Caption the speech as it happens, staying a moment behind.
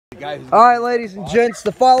All right, ladies and gents,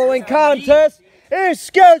 the following contest is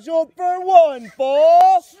scheduled for one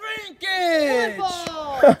fall shrinkage.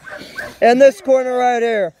 In this corner right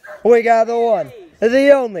here, we got the one,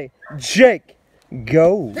 the only, Jake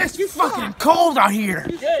Gold. It's fucking cold out here.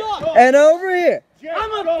 And over here,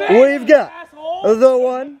 we've got the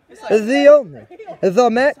one, the only, the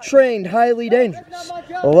mat-trained, highly dangerous,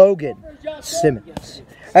 Logan Simmons.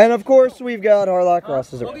 And of course, we've got Harlock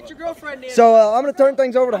Cross as well. So I'm going to turn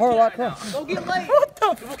things over to Harlock Cross. Go get late. What the?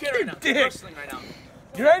 I'm okay right now. I'm wrestling right now.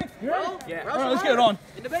 You ready? Yeah. All right, let's get it on.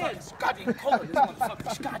 In the bed. It's goddamn cold in this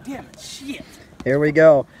motherfucker. Goddamn it. Shit. Here we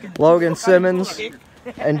go. Logan Simmons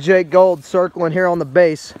and Jake Gold circling here on the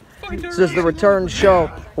base. This is the return show.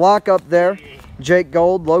 Lock up there. Jake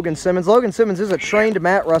Gold, Logan Simmons. Logan Simmons is a trained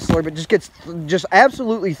mat wrestler, but just gets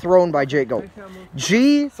absolutely thrown by Jake Gold.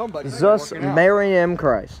 Jesus Mariam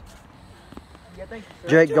Christ.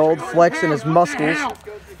 Jake Gold flexing his muscles.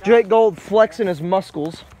 Jake Gold flexing his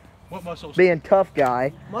muscles. What muscles? Being tough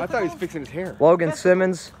guy. I thought he was fixing his hair. Logan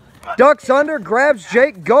Simmons ducks under, grabs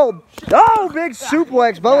Jake Gold. Oh, big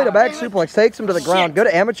suplex, belly to back suplex. Takes him to the ground. Good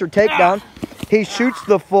amateur takedown. He shoots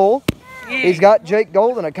the full. He's got Jake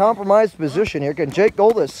Gold in a compromised position here. Can Jake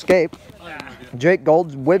Gold escape? Jake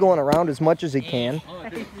Gold's wiggling around as much as he can.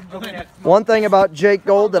 One thing about Jake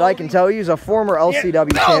Gold that I can tell you, he's a former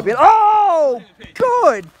LCW champion. Oh,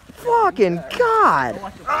 good fucking God.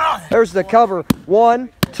 There's the cover. 1,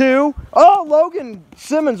 2. Oh, Logan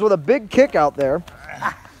Simmons with a big kick out there.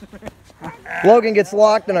 Logan gets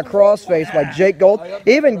locked in a crossface by Jake Gold.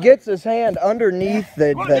 Even gets his hand underneath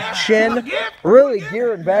the chin. Really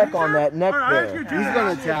gearing back on that neck there. He's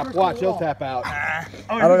going to tap. Watch, he'll tap out.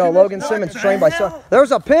 I don't know. Logan Simmons trained by some.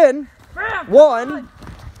 There's a pin. 1,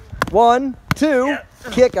 2.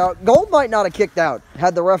 Kick out. Gold might not have kicked out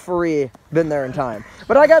had the referee been there in time.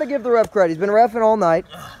 But I got to give the ref credit. He's been reffing all night.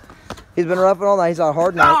 He's been reffing all night. He's on a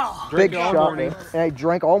hard night. Big shot there. And he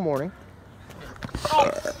drank all morning.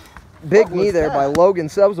 Big knee there by Logan.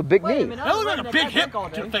 So that was a big knee. That was like a big hit to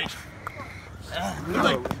the face.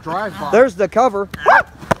 There's the cover.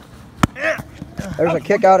 There's a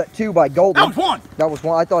kick out at 2 by Golden. That was 1. That was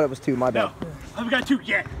 1. I thought it was 2. My bad. No, I've got 2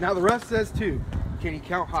 yet. Now the ref says 2. Can he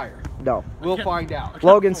count higher? No. We'll find out.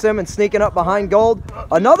 Logan Simmons sneaking up behind Gold.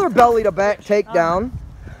 Another belly to back takedown.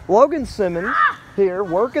 Logan Simmons here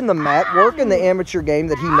working the mat, working the amateur game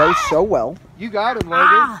that he knows so well. You got him, Logan.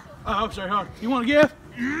 Oh, I'm sorry. Hold on. You want to give?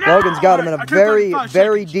 No. Logan's got him in a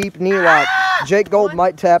very deep knee lock. Jake Gold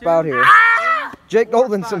might tap out here. Jake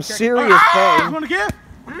Gold in some serious You pain. want to give?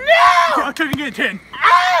 No! I couldn't get a 10.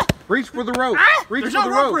 Reach for the rope. Reach There's for no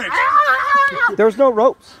the rope rope. breaks. There's no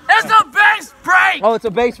ropes. It's a base break. Oh, it's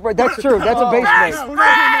a base break. That's true. That's a base break.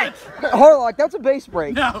 break. Harlock, that's a base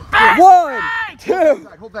break. No. 1, 2,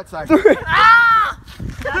 Hold that side. 3.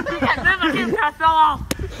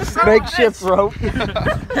 Makeshift rope.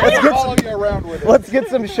 Follow you around with it. Let's get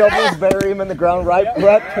some shovels, bury him in the ground,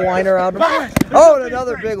 wrap twine around him. Oh, and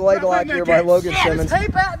another big leg lock here by Logan Simmons.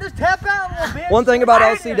 Just tap out a little bit. One thing about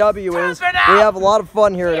LCW is we have a lot of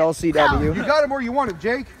fun here at You LCW. got him where you want him,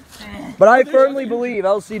 Jake. But I firmly believe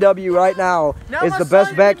LCW right now is the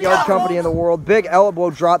best backyard company in the world. Big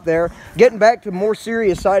elbow drop there. Getting back to the more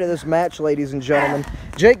serious side of this match, ladies and gentlemen.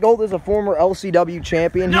 Jake Gold is a former LCW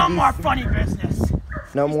champion. No more funny business.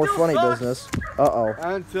 No more funny business. Uh-oh.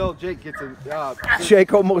 Until Jake gets him.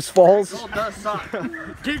 Jake almost falls.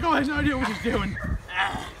 Jake has no idea what he's doing.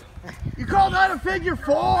 You call that a figure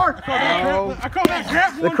 4? I call that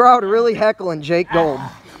grab The one. crowd really heckling Jake Gold.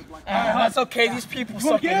 That's okay. These people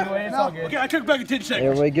suck anyway. It's all good. Okay, I took back a 10 seconds.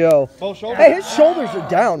 Here we go. Hey, his shoulders are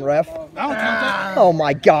down, ref. I don't count that. Oh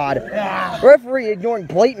my God. Referee ignoring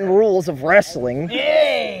blatant rules of wrestling.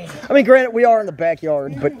 Hey. I mean, granted, we are in the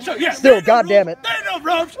backyard, but So, yeah, still, goddamn it. There ain't no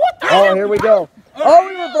ropes. What the Oh, here we go. Oh,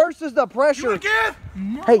 he reverses the pressure. Give?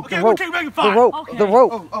 Hey, Okay, the we'll rope, take back a the 5. rope, Okay. the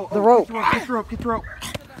rope, the rope. Get the rope. Get the rope.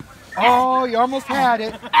 Oh, you almost had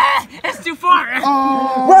it. It's too far.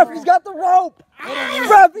 Oh. Ref, he's got the rope.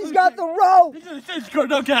 Ref, he's got the rope.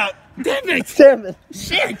 Don't count. Damn it. Damn it.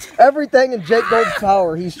 Shit. Everything in Jake Gold's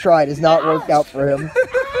power he's tried has not worked out for him.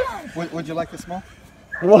 Would you like the small?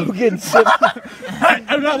 Logan Simmons.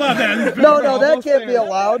 I'm not allowed that. No, that can't be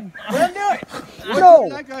allowed.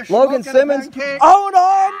 No. Logan Simmons.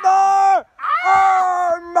 Armbar!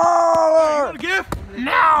 Armbar! Give?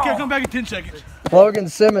 No. Okay, come back in 10 seconds. Logan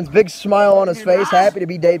Simmons, big smile on his face, happy to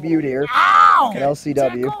be debuted here Ow! in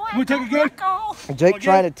LCW. We take a good? Jake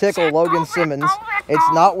trying to tickle Logan Simmons. It's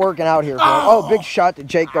not working out here for him. Oh, big shot to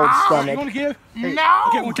Jake Gold's You stomach. want to give? No.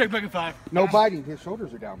 Okay, we'll take back a 5. No biting. His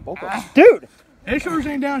shoulders are down. Both of them. Dude, His shoulders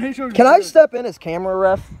ain't down. His shoulders. can I step in as camera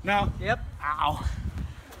ref? No. Yep. Ow.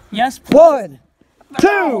 Yes. 1,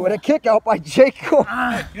 2, and a kick out by Jake Gold.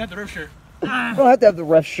 You got the ref shirt. You don't have to have the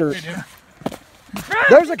ref shirt.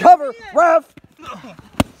 There's a cover, ref.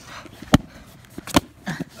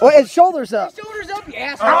 Well, his shoulders up. Shoulders up, you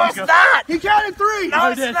asshole. No, it's not. He counted 3. No,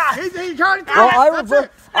 it's not. He counted 3. Well,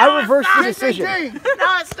 I reversed the decision.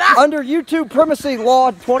 No, it's not. Under YouTube Primacy Law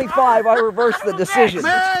 25, I reversed the decision.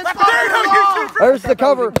 Man, fuck the law. There's the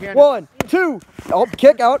cover. 1, 2. Oh,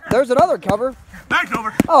 kick out. There's another cover. Back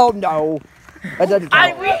over. Oh, no. That doesn't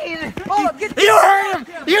count. win. You heard him.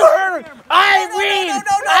 You heard him. I win.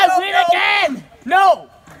 I win again. No.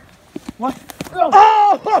 What?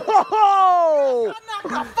 Oh! Knock the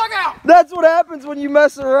fuck out. That's what happens when you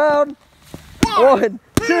mess around. 1,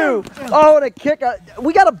 2. Oh, and a kick out.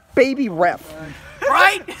 We got a baby ref.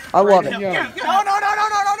 Right? I love it. No.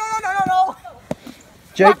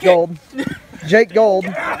 Jake Gold. Jake Gold.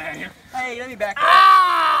 Hey, let me back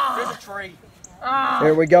up. There's a tree.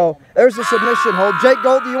 Here we go. There's a submission hold. Jake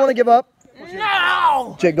Gold, do you want to give up?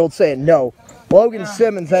 No. Jake Gold saying no. Logan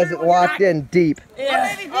Simmons has it locked in deep.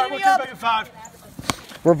 Yeah. We'll back at 5.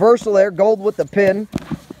 Reversal there. Gold with the pin.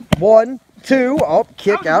 1, 2. Oh,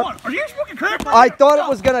 kick out. Are you smoking crack? I thought it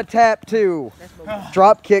was going to tap 2.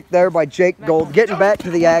 Drop kick there by Jake Gold. Getting back to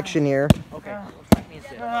the action here.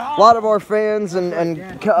 A lot of our fans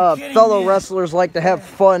and fellow wrestlers like to have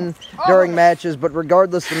fun during matches, but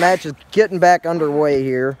regardless, the match is getting back underway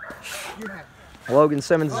here. Logan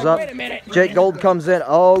Simmons is up. Jake Gold comes in.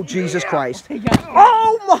 Oh, Jesus Christ.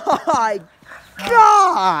 Oh, my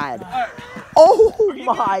God. Oh,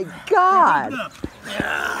 my God.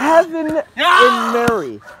 Heaven and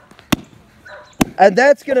Mary. And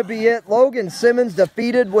that's going to be it. Logan Simmons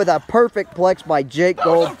defeated with a perfect plex by Jake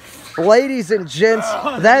Gold. Ladies and gents,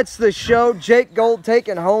 that's the show. Jake Gold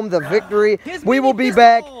taking home the victory. We will be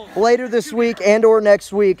back later this week and or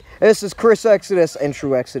next week. This is Chris Exodus and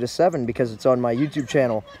True Exodus 7 because it's on my YouTube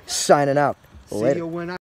channel. Signing out. Later.